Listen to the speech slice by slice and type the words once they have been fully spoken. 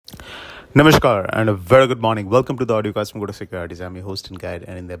Namaskar and a very good morning. Welcome to the audiocast from Kotak Securities. I'm your host and guide,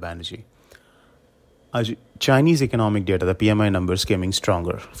 Anindya Banerjee. Chinese economic data, the PMI numbers came in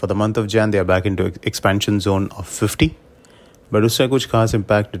stronger. For the month of Jan, they are back into expansion zone of 50. But उससे कुछ खास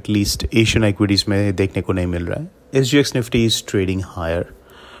impact at least Asian equities में देखने को नहीं मिल रहा है. SGX Nifty is trading higher.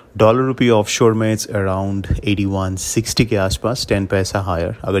 Dollar rupee offshore में it's around 81.60 के आसपास, 10 पैसा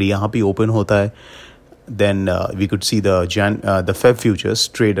higher. अगर यहाँ पे open होता है, then we could see the Feb futures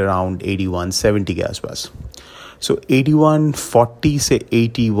trade around 81.70 के आसपास. So 81.40 से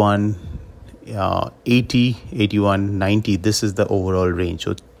 81.80, 81.90, this is the overall range.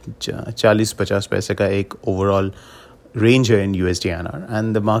 So 40-50 पैसे का एक overall range in USDINR,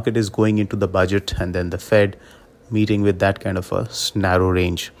 and the market is going into the budget and then the Fed meeting with that kind of a narrow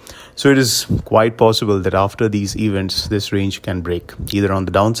range. So it is quite possible that after these events, this range can break either on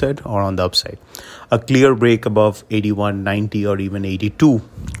the downside or on the upside. A clear break above 81.90 or even 82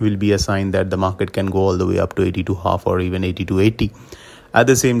 will be a sign that the market can go all the way up to 82.5 or even 82.80. At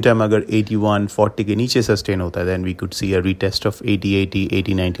the same time, agar 81.40 के नीचे sustain होता है, then we could see a retest of 80.80,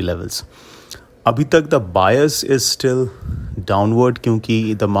 80.90 levels. अभी तक the bias is still downward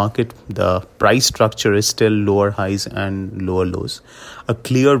क्योंकि the price structure is still lower highs and lower lows. A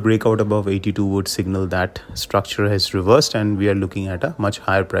clear breakout above 82 would signal that structure has reversed and we are looking at a much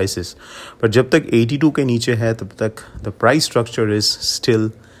higher prices. But जब तक 82 के नीचे है तब तक the price structure is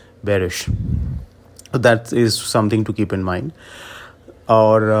still bearish. So that is something to keep in mind.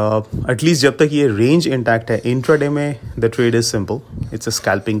 और at least जब तक ये रेंज इंटैक्ट है, इंट्राडे में the trade is simple. It's a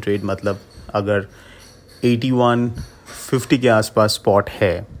scalping trade. मतलब अगर 81.50 के आसपास स्पॉट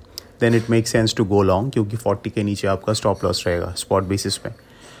है then it make sense to go long क्योंकि 40 के नीचे आपका स्टॉप लॉस रहेगा स्पॉट बेसिस पे.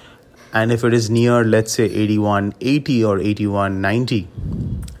 And if it is near let's say 81.80 और 81.90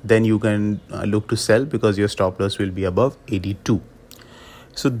 then you can look to cell because your stop loss will be above 82.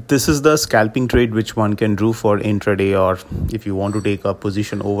 So this is the scalping trade which one can do for intraday, or if you want to take a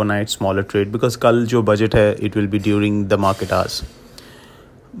position overnight, smaller trade, because कल जो budget है it will be during the market hours.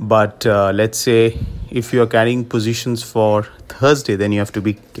 But let's say if you are carrying positions for Thursday, then you have to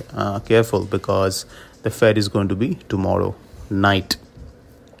be careful because the Fed is going to be tomorrow night.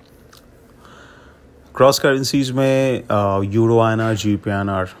 Cross currencies में Euro INR, GBP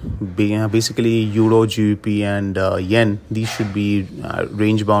INR, basically Euro, GBP and Yen, these should be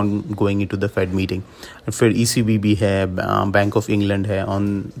range bound going into the Fed meeting. And फिर ECB भी है, Bank of England है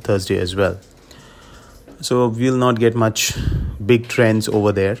on Thursday as well. So we'll not get much big trends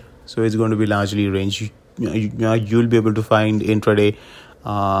over there. So it's going to be largely range. You'll be able to find intraday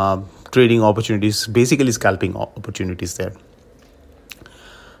trading opportunities, basically scalping opportunities there.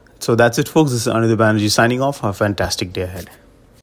 So that's it, folks. This is Anindya Banerjee signing off. Have a fantastic day ahead.